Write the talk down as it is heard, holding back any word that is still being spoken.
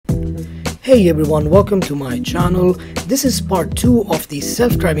Hey everyone, welcome to my channel. This is part 2 of the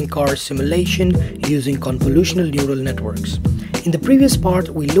self-driving car simulation using convolutional neural networks. In the previous part,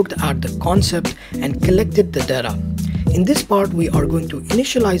 we looked at the concept and collected the data. In this part, we are going to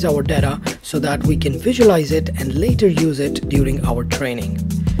initialize our data so that we can visualize it and later use it during our training.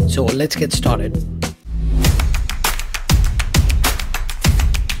 So let's get started.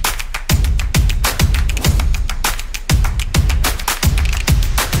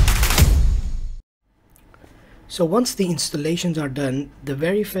 So once the installations are done, the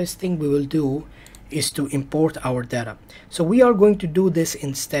very first thing we will do is to import our data. So we are going to do this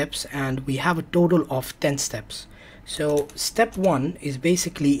in steps, and we have a total of 10 steps. So step 1 is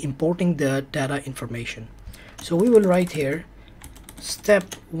basically importing the data information. So we will write here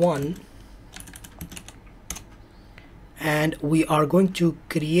step 1, and we are going to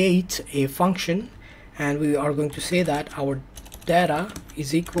create a function, and we are going to say that our data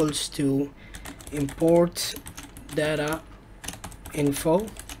is equals to import data info,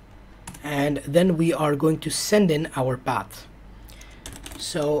 and then we are going to send in our path.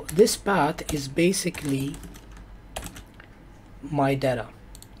 So this path is basically my data,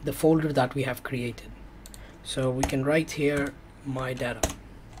 the folder that we have created. So we can write here my data.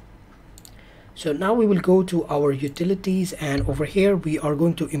 So now we will go to our utilities, and over here we are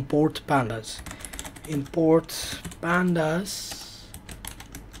going to import pandas. Import pandas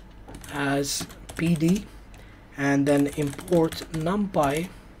as PD, and then import numpy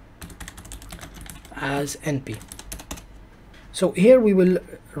as np. So here we will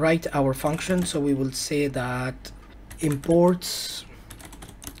write our function. So we will say that imports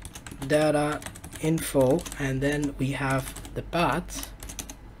data info, and then we have the path.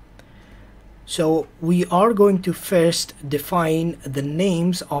 So we are going to first define the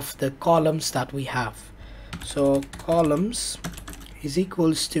names of the columns that we have. So columns is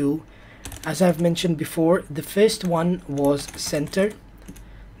equals to, as I've mentioned before, the first one was center,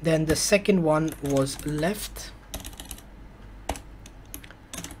 then the second one was left,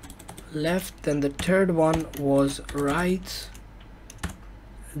 then the third one was right,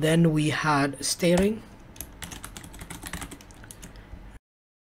 then we had steering,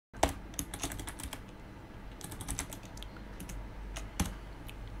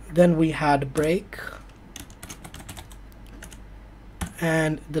 then we had brake,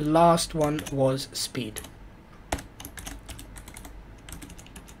 and the last one was speed.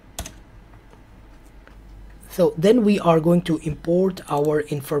 So then we are going to import our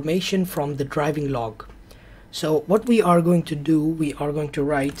information from the driving log. So what we are going to do, we are going to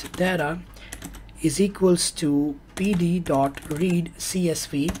write data is equals to pd.read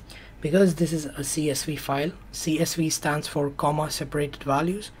CSV, because this is a CSV file. CSV stands for comma separated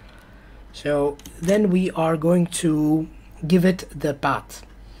values. So then we are going to give it the path.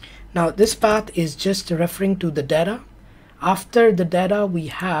 Now this path is just referring to the data. After the data we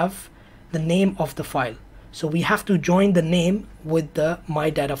have the name of the file, so we have to join the name with the my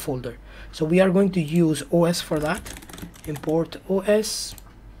data folder. So we are going to use OS for that. Import OS,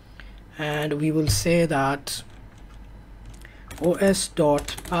 and we will say that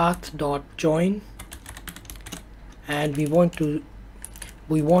os.path.join, and we want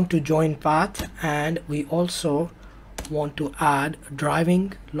to join path, and we also want to add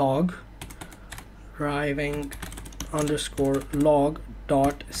driving underscore log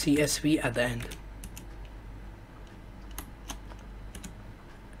dot CSV at the end.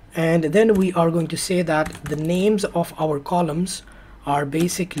 And then we are going to say that the names of our columns are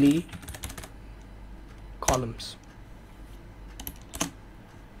basically columns.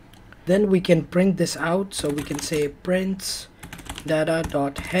 Then we can print this out. So we can say prints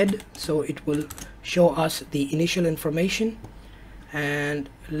data.head, so it will show us the initial information. And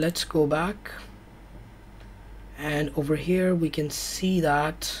let's go back, and over here we can see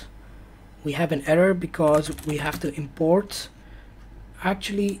that we have an error because we have to import.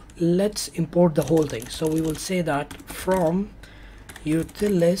 Actually, let's import the whole thing. So we will say that from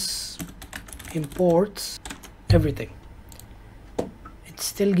utilis imports everything. It's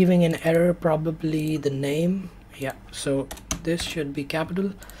still giving an error, probably the name. Yeah, so this should be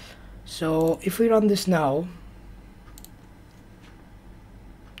capital. So if we run this now,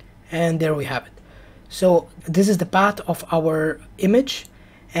 and there we have it. So this is the path of our image,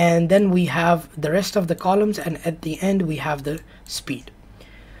 and then we have the rest of the columns, and at the end we have the speed.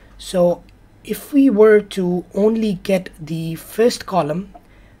 So if we were to only get the first column,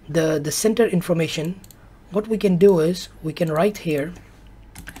 the center information, what we can do is we can write here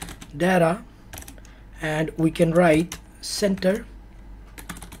data, and we can write center,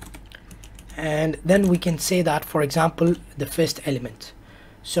 and then we can say that, for example, the first element.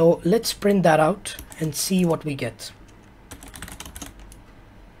 So let's print that out and see what we get.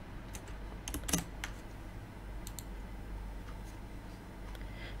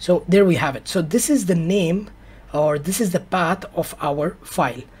 So there we have it. So this is the name, or this is the path of our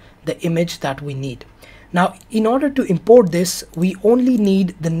file, the image that we need. Now in order to import this, we only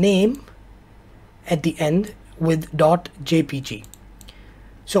need the name at the end with .jpg.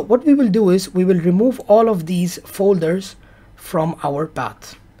 So what we will do is we will remove all of these folders from our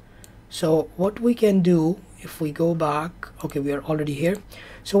path. So what we can do, if we go back, okay, we are already here.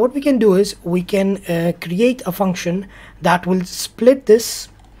 So what we can do is we can create a function that will split this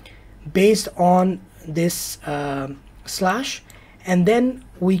based on this slash, and then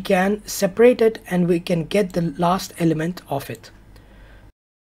we can separate it and we can get the last element of it.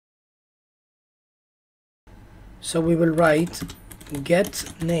 So we will write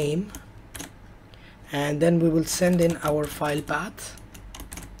get name, and then we will send in our file path,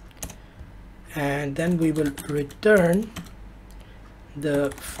 and then we will return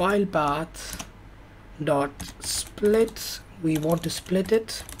the file path dot split. We want to split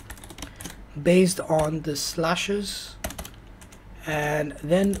it based on the slashes, and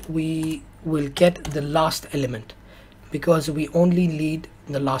then we will get the last element because we only need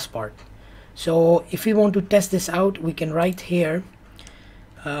the last part. So if we want to test this out, we can write here,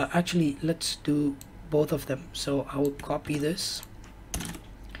 actually let's do both of them. So I will copy this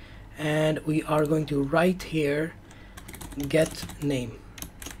and we are going to write here get name.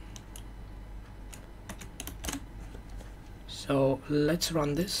 So let's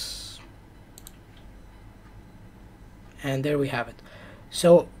run this. And there we have it.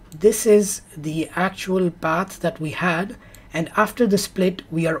 So this is the actual path that we had, and after the split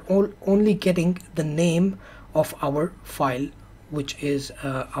we are only getting the name of our file, which is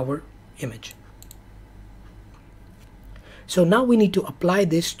our image. So now we need to apply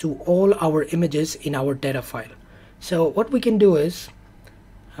this to all our images in our data file. So what we can do is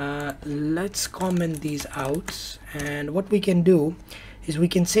let's comment these out, and what we can do is we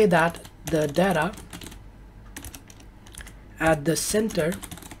can say that the data at the center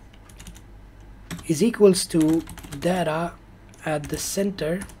is equals to data at the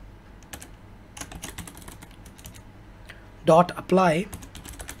center dot apply,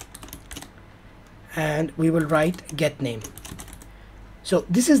 and we will write get name. So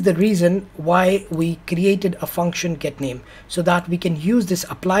this is the reason why we created a function get name, so that we can use this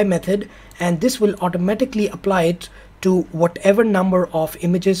apply method, and this will automatically apply it to whatever number of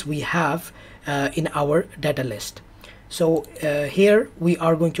images we have in our data list. So here we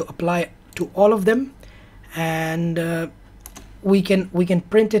are going to apply to all of them, and we can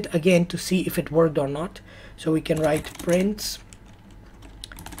print it again to see if it worked or not. So we can write print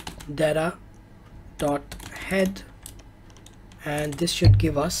data dot head, and this should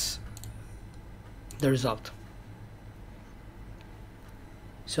give us the result.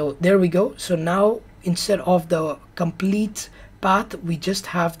 So there we go. So now instead of the complete path, we just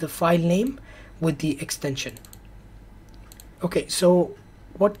have the file name with the extension. Okay, so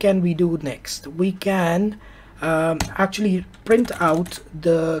what can we do next? We can actually print out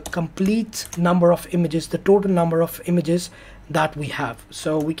the complete number of images, the total number of images that we have.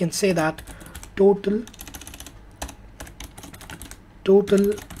 So we can say that total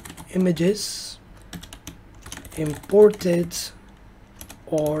images imported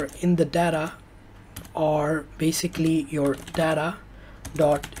or in the data are basically your data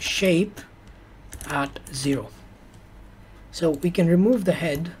dot shape at 0. So we can remove the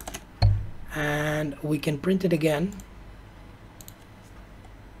head and we can print it again,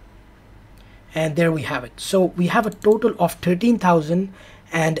 and there we have it. So we have a total of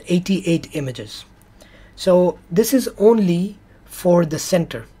 13,088 images. So this is only for the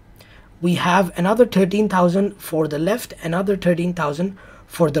center. We have another 13,000 for the left, another 13,000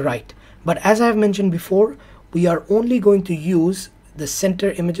 for the right. But as I have mentioned before, we are only going to use the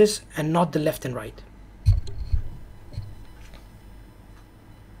center images and not the left and right.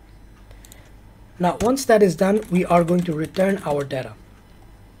 Now once that is done, we are going to return our data.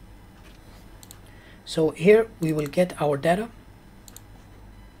 So here we will get our data.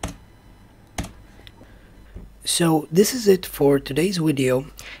 So this is it for today's video.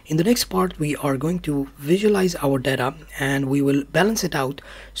 In the next part, we are going to visualize our data and we will balance it out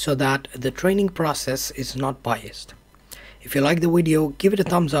so that the training process is not biased. If you like the video, give it a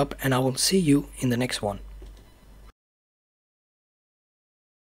thumbs up, and I will see you in the next one.